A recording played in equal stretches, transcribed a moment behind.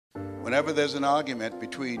Whenever there's an argument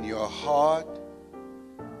between your heart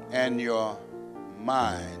and your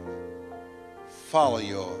mind, follow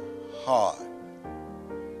your heart.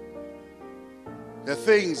 There are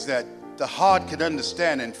things that the heart can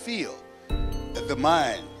understand and feel that the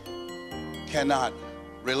mind cannot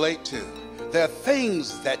relate to. There are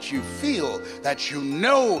things that you feel, that you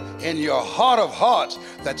know in your heart of hearts,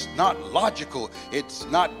 that's not logical, it's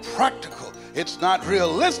not practical, it's not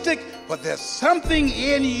realistic, but there's something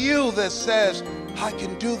in you that says, I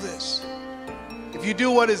can do this. If you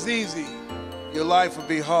do what is easy, your life will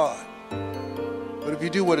be hard. But if you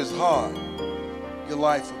do what is hard, your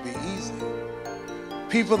life will be easy.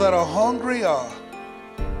 People that are hungry are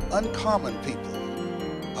uncommon people.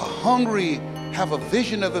 Are hungry, have a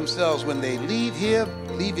vision of themselves when they leave here,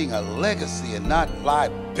 leaving a legacy and not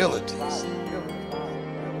liabilities.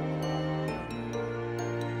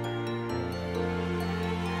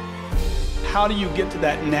 How do you get to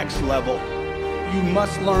that next level? You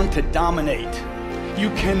must learn to dominate. You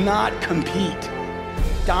cannot compete.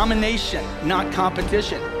 Domination, not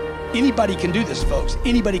competition. Anybody can do this, folks.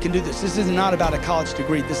 Anybody can do this. This is not about a college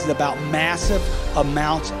degree. This is about massive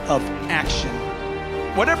amounts of action.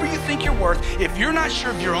 Whatever you think you're worth, if you're not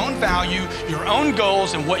sure of your own value, your own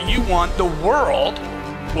goals, and what you want, the world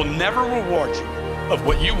will never reward you of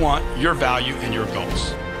what you want, your value, and your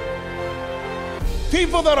goals.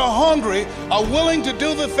 People that are hungry are willing to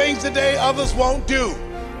do the things today others won't do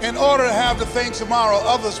in order to have the things tomorrow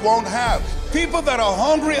others won't have. People that are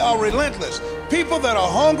hungry are relentless. People that are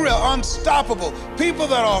hungry are unstoppable. People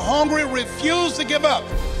that are hungry refuse to give up.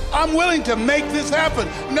 I'm willing to make this happen.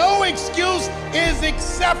 No excuse is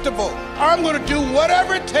acceptable. I'm going to do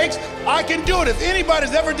whatever it takes. I can do it. If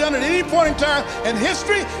anybody's ever done it at any point in time in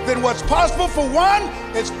history, then what's possible for one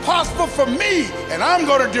is possible for me, and I'm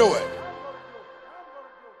going to do it.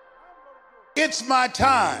 It's my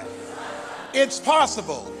time. It's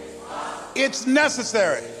possible. It's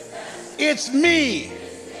necessary. It's me.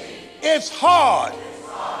 It's hard.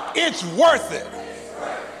 It's worth it.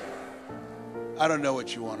 I don't know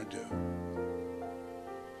what you want to do.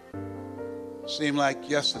 Seemed like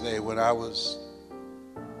yesterday when I was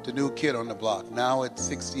the new kid on the block. Now at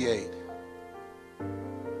 68,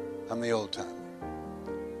 I'm the old timer.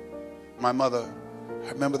 My mother, I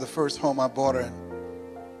remember the first home I bought her in.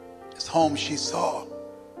 This home she saw.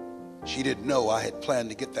 She didn't know I had planned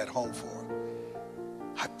to get that home for her.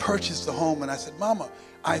 I purchased the home and I said, Mama,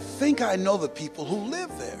 I think I know the people who live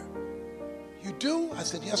there. You do? I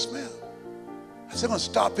said, yes, ma'am. I said, I'm going to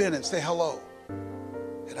stop in and say hello.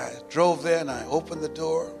 And I drove there and I opened the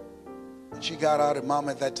door. And she got out, and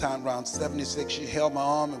Mama at that time, around 76, she held my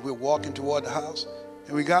arm and we were walking toward the house.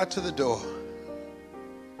 And we got to the door.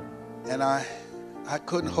 And I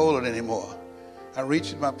couldn't hold it anymore. I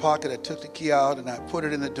reached in my pocket, I took the key out, and I put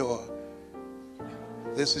it in the door.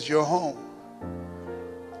 This is your home.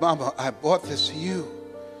 Mama, I bought this for you.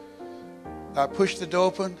 I pushed the door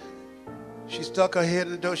open. She stuck her head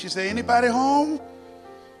in the door. She said, anybody home?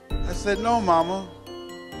 I said, no, Mama.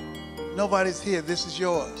 Nobody's here. This is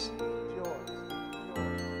yours.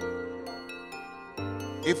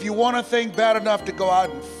 If you want a thing bad enough to go out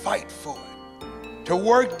and fight for it, to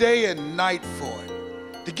work day and night for it,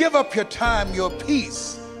 to give up your time, your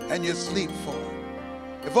peace, and your sleep for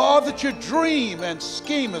it, if all that you dream and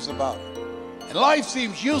scheme is about it, and life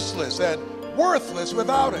seems useless and worthless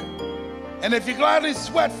without it, and if you gladly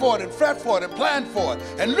sweat for it and fret for it and plan for it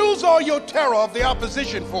and lose all your terror of the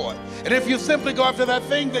opposition for it, and if you simply go after that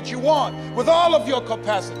thing that you want with all of your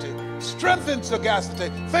capacity, strength and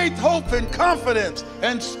sagacity, faith, hope, and confidence,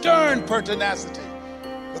 and stern pertinacity,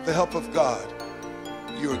 with the help of God,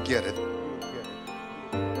 you'll get it.